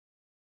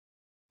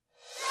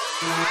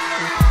Love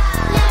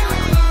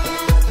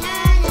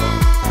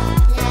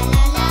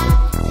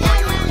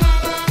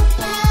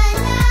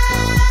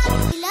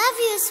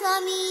you,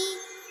 Swami.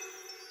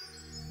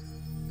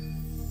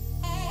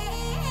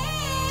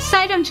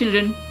 Sidam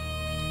children,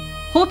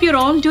 hope you're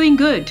all doing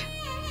good.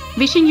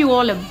 Wishing you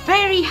all a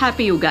very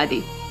happy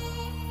Ugadi.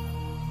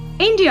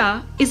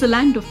 India is a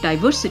land of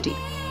diversity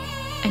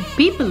and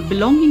people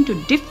belonging to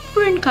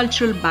different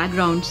cultural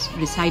backgrounds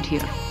reside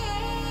here.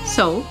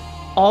 So,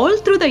 all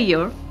through the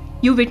year,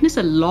 you witness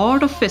a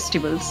lot of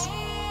festivals.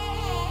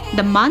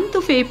 The month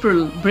of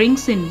April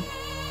brings in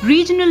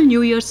regional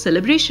New Year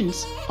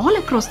celebrations all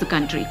across the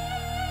country.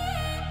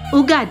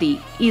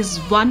 Ugadi is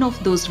one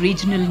of those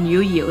regional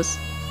New Years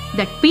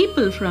that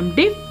people from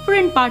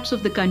different parts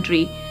of the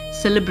country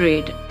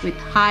celebrate with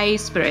high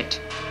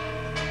spirit,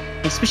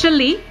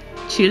 especially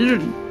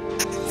children.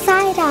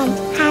 Sai Ram,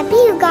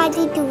 happy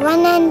Ugadi to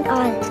one and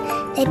all.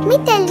 Let me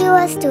tell you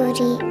a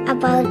story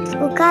about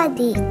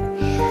Ugadi.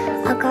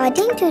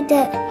 According to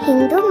the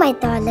Hindu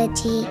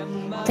mythology,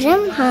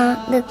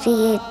 Brahma, the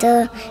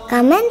creator,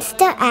 commenced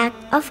the act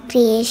of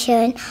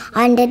creation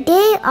on the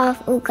day of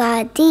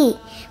Ugadi.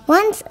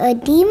 Once a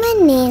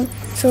demon named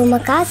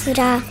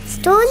Somakasura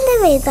stole the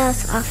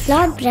Vedas of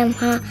Lord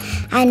Brahma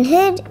and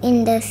hid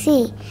in the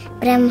sea.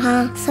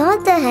 Brahma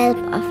sought the help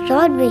of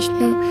Lord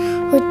Vishnu,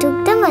 who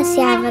took the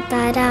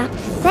Matsyavatara,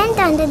 went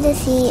under the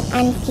sea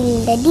and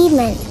killed the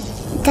demon.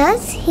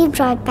 Thus he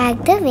brought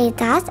back the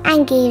Vedas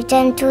and gave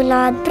them to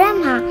Lord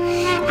Brahma.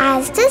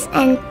 As this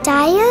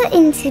entire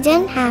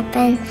incident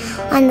happened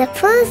on the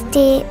first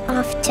day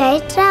of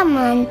Chaitra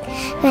month,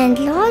 when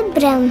Lord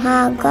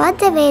Brahma got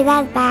the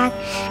Vedas back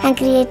and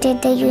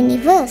created the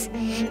universe.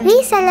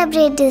 We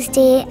celebrate this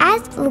day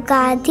as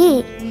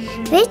Ugadi,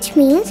 which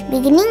means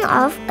beginning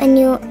of a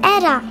new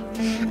era.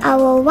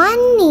 Our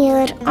 1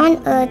 year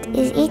on earth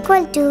is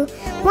equal to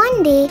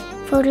 1 day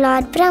for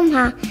Lord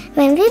Brahma.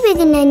 When we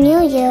begin a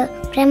new year,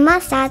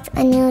 Brahma starts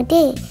a new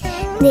day.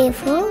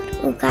 Therefore,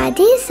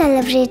 Ugadi is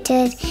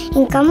celebrated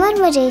in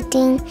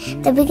commemorating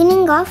the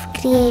beginning of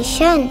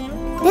creation.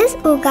 This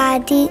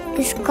Ugadi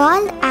is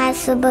called as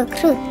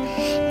Subhakrut,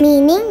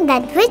 meaning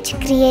that which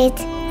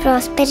creates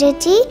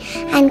prosperity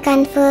and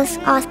confers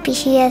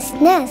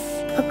auspiciousness.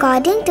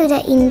 According to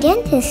the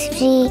Indian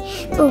history,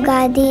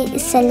 Ugadi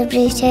is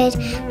celebrated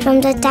from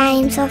the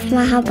times of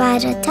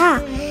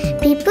Mahabharata.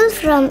 People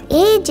from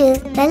ages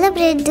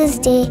celebrate this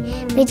day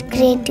with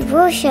great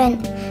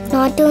devotion.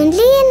 Not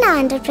only in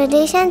Andhra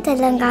Pradesh and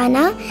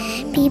Telangana,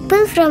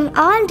 people from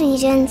all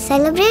regions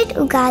celebrate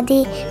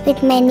Ugadi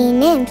with many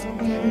names.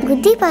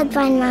 Gudi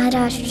Padwa in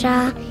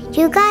Maharastra,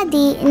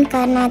 Ugadi in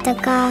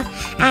Karnataka,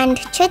 and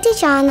Cheti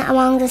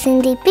among the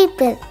Sindhi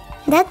people.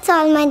 That's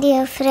all, my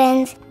dear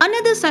friends.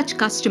 Another such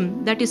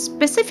custom that is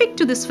specific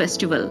to this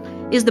festival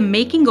is the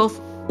making of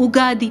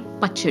Ugadi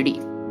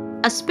Pachadi,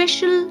 a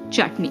special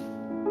chutney.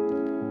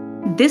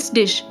 This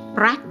dish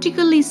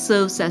practically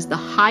serves as the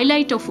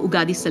highlight of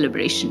Ugadi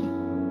celebration.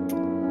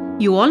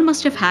 You all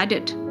must have had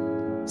it.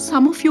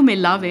 Some of you may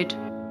love it,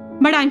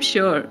 but I'm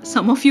sure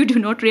some of you do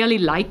not really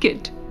like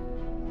it.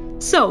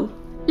 So,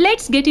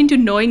 let's get into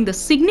knowing the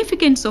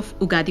significance of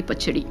Ugadi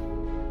Pachadi.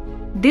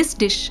 This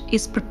dish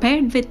is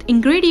prepared with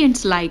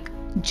ingredients like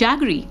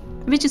jaggery,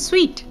 which is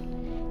sweet,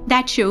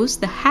 that shows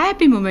the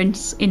happy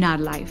moments in our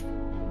life.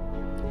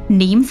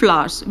 Neem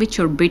flowers, which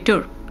are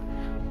bitter,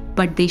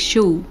 but they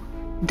show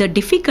the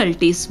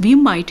difficulties we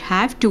might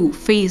have to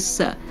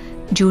face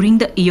during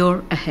the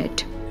year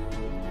ahead.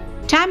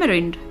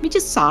 Tamarind, which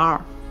is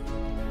sour,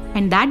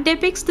 and that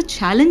depicts the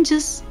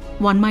challenges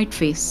one might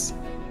face.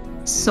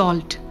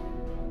 Salt,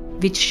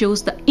 which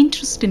shows the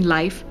interest in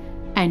life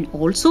and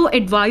also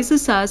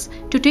advises us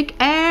to take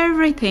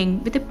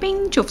everything with a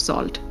pinch of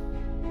salt.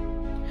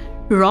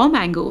 Raw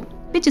mango,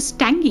 which is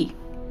tangy,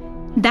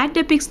 that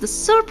depicts the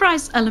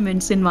surprise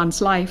elements in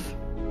one's life.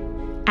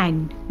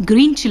 And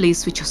green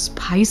chilies, which are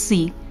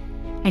spicy,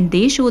 and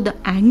they show the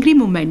angry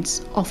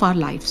moments of our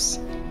lives.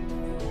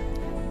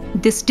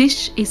 This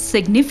dish is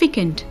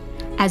significant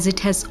as it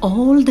has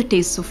all the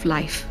tastes of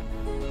life.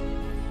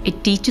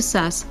 It teaches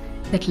us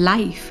that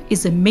life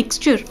is a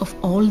mixture of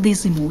all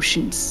these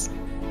emotions.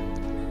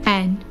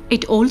 And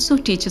it also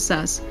teaches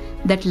us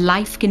that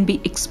life can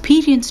be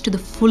experienced to the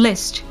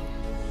fullest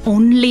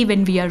only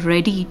when we are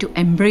ready to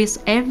embrace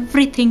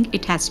everything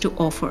it has to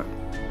offer.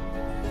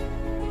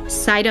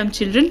 Sidam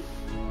children,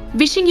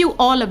 wishing you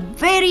all a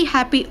very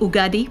happy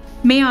Ugadi.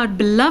 May our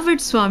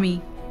beloved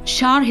Swami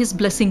shower his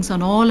blessings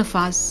on all of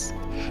us.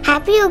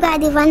 Happy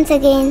Ugadi once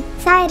again.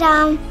 Sai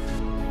Ram.